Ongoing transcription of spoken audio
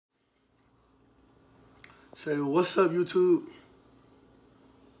Say, what's up, YouTube?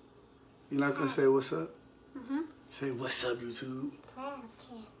 You're not gonna say what's up? Say, what's up, YouTube?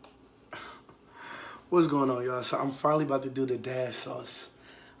 What's going on, y'all? So I'm finally about to do the dash sauce.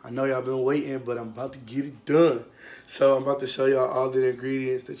 I know y'all been waiting, but I'm about to get it done. So I'm about to show y'all all the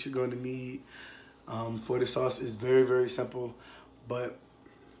ingredients that you're going to need for the sauce. It's very, very simple, but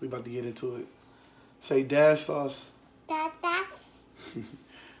we about to get into it. Say dash sauce. Dash.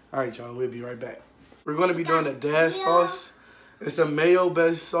 All right, y'all, we'll be right back. We're going to be doing the dash sauce. It's a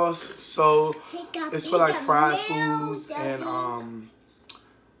mayo-based sauce, so it's for like fried foods and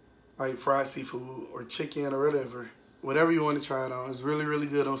like fried seafood or chicken or whatever you want to try it on. It's really, really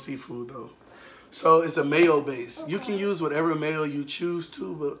good on seafood though. So it's a mayo base. You can use whatever mayo you choose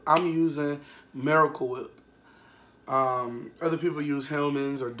to, but I'm using Miracle Whip. Other people use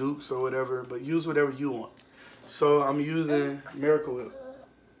Hellman's or Duke's or whatever, but use whatever you want. So I'm using Miracle Whip.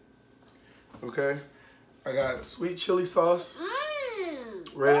 Okay, I got sweet chili sauce,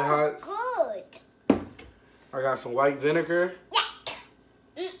 red hot. Good. I got some white vinegar.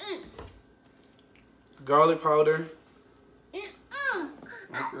 Garlic powder.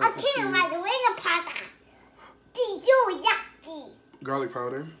 I can't like the ring powder. This so yucky. Garlic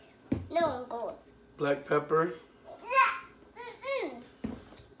powder. No, good. Black pepper.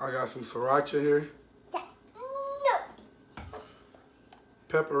 I got some sriracha here. No.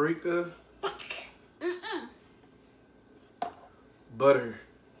 Paprika. Butter.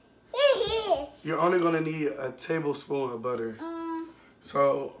 You're only gonna need a tablespoon of butter.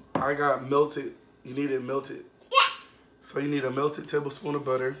 So I got melted. You need it melted. So you need a melted tablespoon of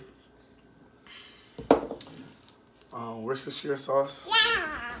butter. Worcestershire sauce.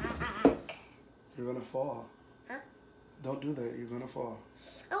 You're gonna fall. Huh? Don't do that. You're gonna fall.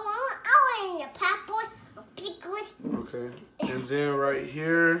 I want your pepper, pickles. Okay. And then right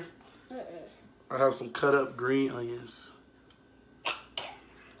here, I have some cut up green onions.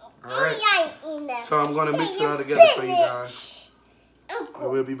 All right. So I'm gonna mix it all together for you guys.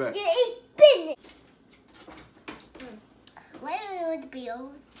 And we'll be back. What would be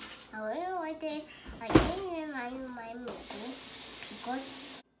old? I really like this. I can't remind my movie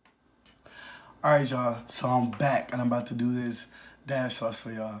because. All right, y'all. So I'm back and I'm about to do this dash sauce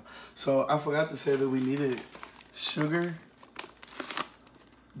for y'all. So I forgot to say that we needed sugar.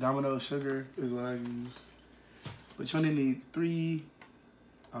 Domino sugar is what I use. But you only need 3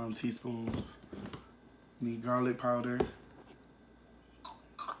 teaspoons. You need garlic powder.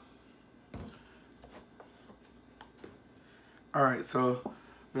 All right, so I'm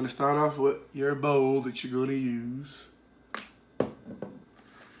gonna start off with your bowl that you're gonna use. I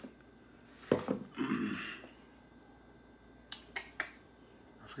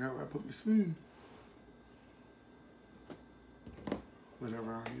forgot where I put my spoon.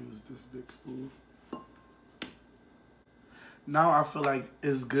 Whatever, I'll use this big spoon. Now I feel like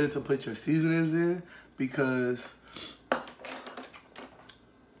it's good to put your seasonings in because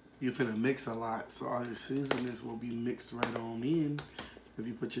you're finna mix a lot, so all your seasonings will be mixed right on in if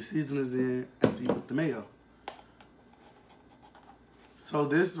you put your seasonings in after you put the mayo. So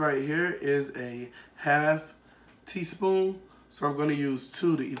this right here is a ½ teaspoon, so I'm gonna use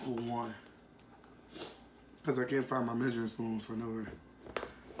 2 to equal 1. Because I can't find my measuring spoons for nowhere.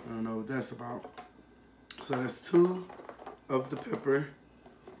 I don't know what that's about. So that's 2 of the pepper.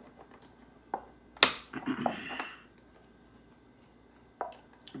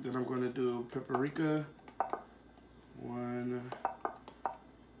 Then I'm going to do paprika. 1,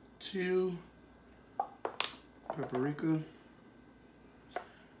 2. Paprika.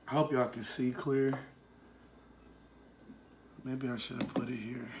 I hope y'all can see clear. Maybe I should have put it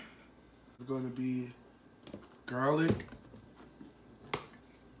here. It's going to be garlic.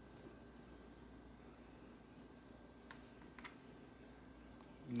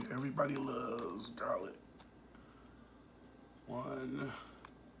 Everybody loves garlic. 1,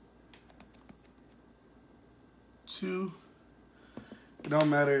 2. It don't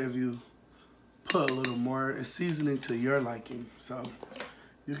matter if you put a little more. It's seasoning to your liking. So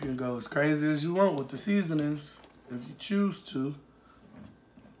you can go as crazy as you want with the seasonings if you choose to.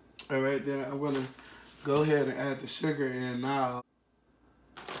 All right, then I'm gonna go ahead and add the sugar in now.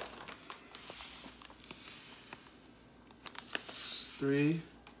 3.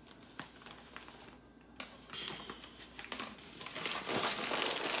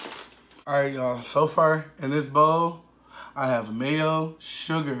 All right, y'all, so far in this bowl, I have mayo,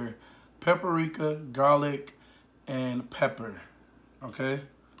 sugar, paprika, garlic, and pepper, okay?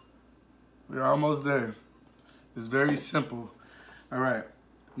 We're almost there. It's very simple. All right,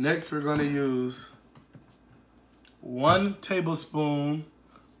 next we're gonna use 1 tablespoon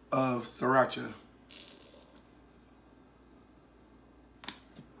of sriracha.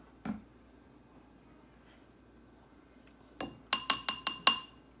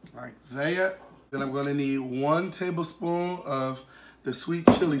 that. Then I'm gonna need 1 tablespoon of the sweet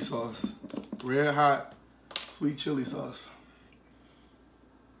chili sauce. Red hot sweet chili sauce.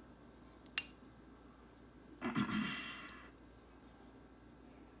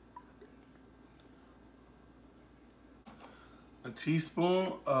 A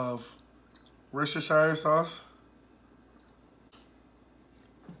teaspoon of Worcestershire sauce.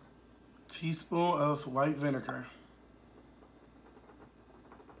 Teaspoon of white vinegar.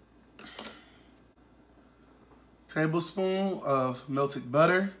 Tablespoon of melted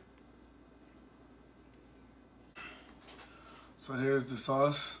butter. So here's the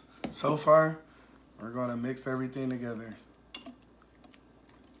sauce. So far, we're gonna mix everything together.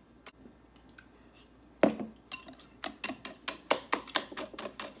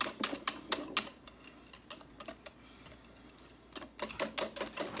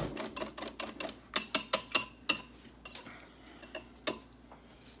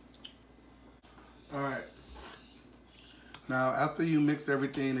 Alright. Now, after you mix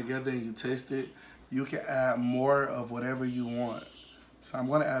everything together and you taste it, you can add more of whatever you want. So I'm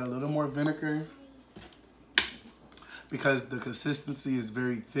going to add a little more vinegar because the consistency is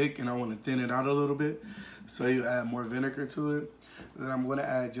very thick and I want to thin it out a little bit. So you add more vinegar to it. Then I'm going to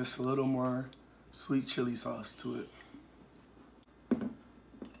add just a little more sweet chili sauce to it.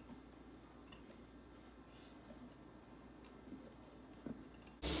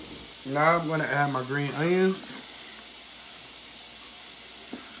 Now I'm going to add my green onions.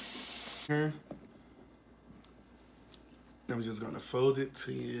 Here. I'm just going to fold it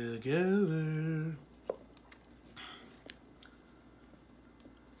together.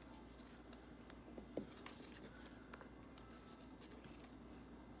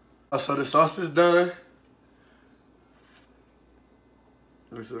 So the sauce is done.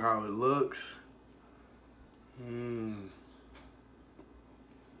 This is how it looks.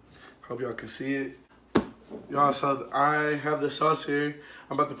 Hope y'all can see it. Y'all, so I have the sauce here.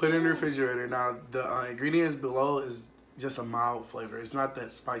 I'm about to put it in the refrigerator. Now, the ingredients below is just a mild flavor. It's not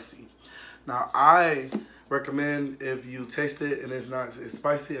that spicy. Now, I recommend if you taste it and it's not as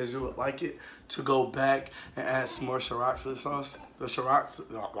spicy as you would like it, to go back and add some more Sriracha sauce. The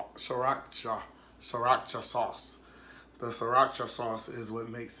Sriracha sauce. The Sriracha sauce is what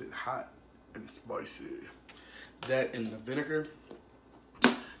makes it hot and spicy. That and the vinegar,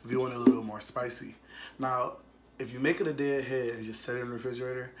 if you want it a little more spicy. Now, if you make it a day ahead and just set it in the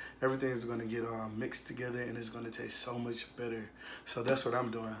refrigerator, everything is going to get mixed together and it's going to taste so much better. So that's what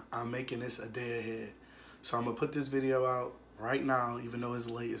I'm doing. I'm making this a day ahead. So I'm going to put this video out right now, even though it's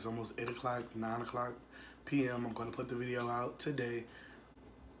late. It's almost 8 o'clock, 9 o'clock p.m. I'm going to put the video out today.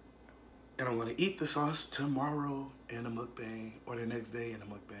 And I'm going to eat the sauce tomorrow in a mukbang or the next day in a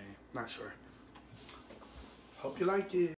mukbang. Not sure. Hope you like it.